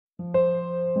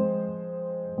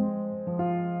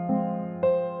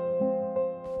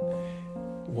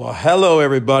Well, hello,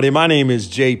 everybody. My name is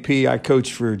JP. I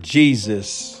coach for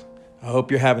Jesus. I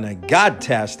hope you're having a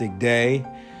godtastic day.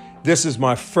 This is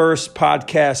my first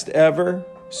podcast ever,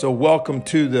 so welcome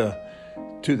to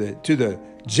the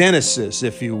Genesis,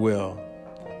 if you will,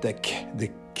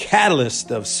 the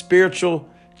catalyst of spiritual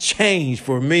change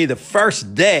for me. The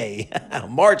first day,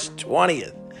 March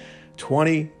 20th,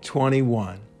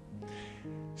 2021.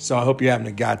 So I hope you're having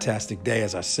a godtastic day,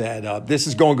 as I said. This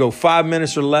is going to go 5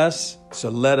 minutes or less. So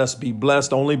let us be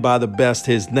blessed only by the best.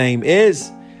 His name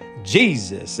is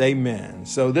Jesus. Amen.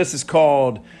 So this is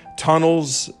called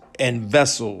Tunnels and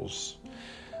Vessels.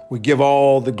 We give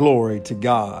all the glory to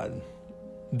God.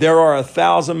 There are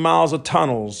 1,000 miles of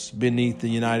tunnels beneath the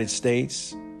United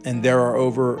States, and there are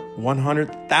over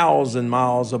 100,000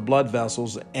 miles of blood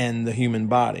vessels in the human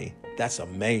body. That's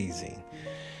amazing.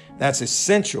 That's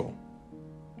essential.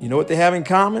 You know what they have in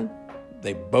common?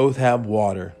 They both have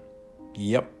water.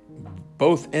 Yep.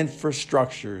 Both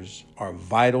infrastructures are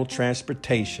vital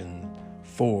transportation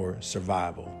for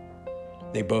survival.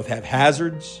 They both have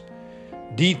hazards,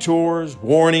 detours,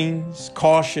 warnings,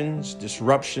 cautions,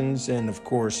 disruptions, and of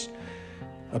course,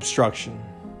 obstruction.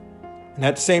 And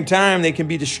at the same time, they can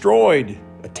be destroyed,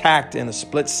 attacked in a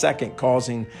split second,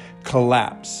 causing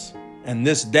collapse. And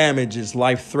this damage is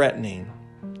life-threatening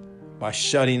by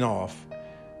shutting off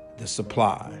the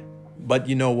supply. But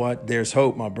you know what? There's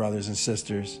hope, my brothers and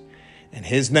sisters, and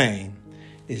his name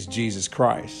is Jesus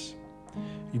Christ.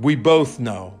 We both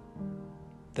know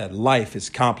that life is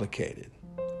complicated,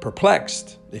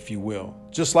 perplexed, if you will,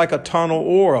 just like a tunnel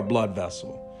or a blood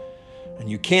vessel. And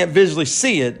you can't visually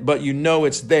see it, but you know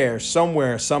it's there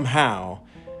somewhere, somehow.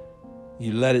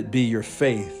 You let it be your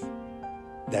faith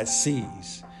that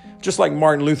sees. Just like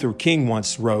Martin Luther King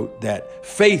once wrote, that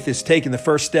faith is taking the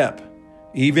first step,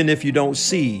 even if you don't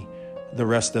see the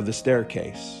rest of the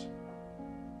staircase.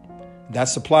 That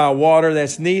supply of water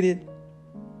that's needed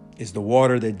is the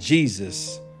water that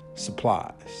Jesus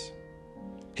supplies.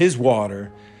 His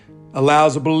water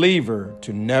allows a believer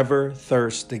to never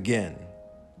thirst again,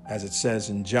 as it says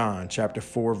in John chapter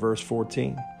 4, verse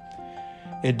 14.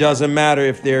 It doesn't matter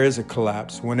if there is a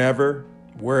collapse, whenever,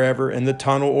 wherever in the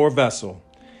tunnel or vessel,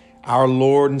 our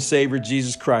Lord and Savior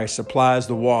Jesus Christ supplies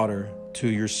the water to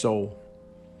your soul.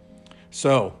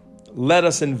 So let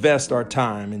us invest our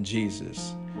time in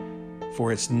Jesus,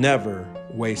 for it's never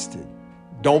wasted.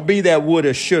 Don't be that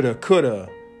woulda, shoulda, coulda,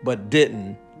 but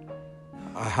didn't.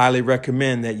 I highly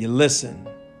recommend that you listen.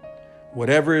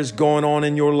 Whatever is going on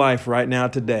in your life right now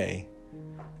today,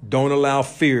 don't allow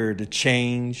fear to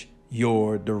change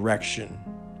your direction.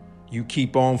 You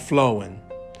keep on flowing.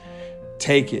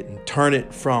 Take it and turn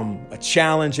it from a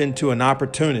challenge into an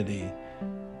opportunity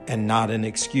and not an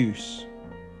excuse.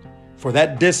 For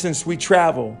that distance we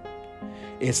travel,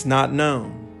 it's not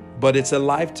known, but it's a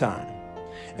lifetime.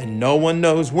 And no one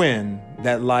knows when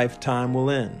that lifetime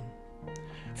will end.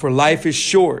 For life is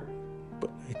short, but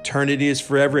eternity is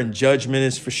forever and judgment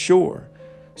is for sure.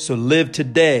 So live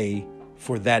today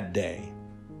for that day.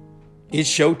 It's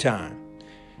showtime.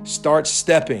 Start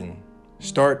stepping.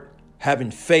 Start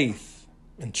having faith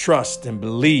and trust and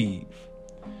believe.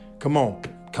 Come on,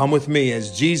 come with me,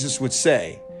 as Jesus would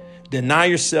say. Deny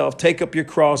yourself, take up your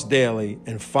cross daily,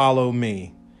 and follow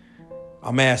me.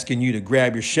 I'm asking you to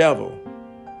grab your shovel,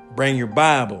 bring your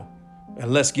Bible,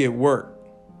 and let's get work.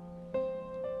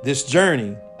 This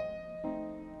journey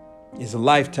is a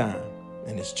lifetime,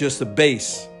 and it's just the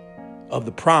base of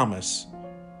the promise,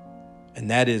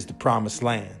 and that is the promised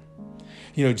land.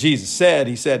 You know, Jesus said,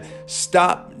 he said,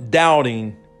 stop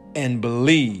doubting and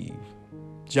believe.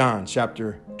 John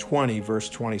chapter 20, verse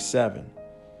 27.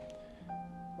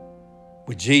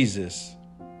 With Jesus,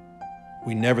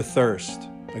 we never thirst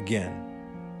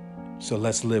again. So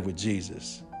let's live with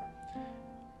Jesus.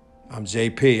 I'm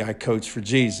JP. I coach for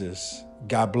Jesus.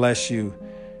 God bless you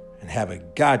and have a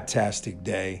godtastic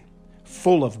day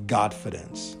full of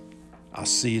Godfidence. I'll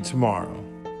see you tomorrow.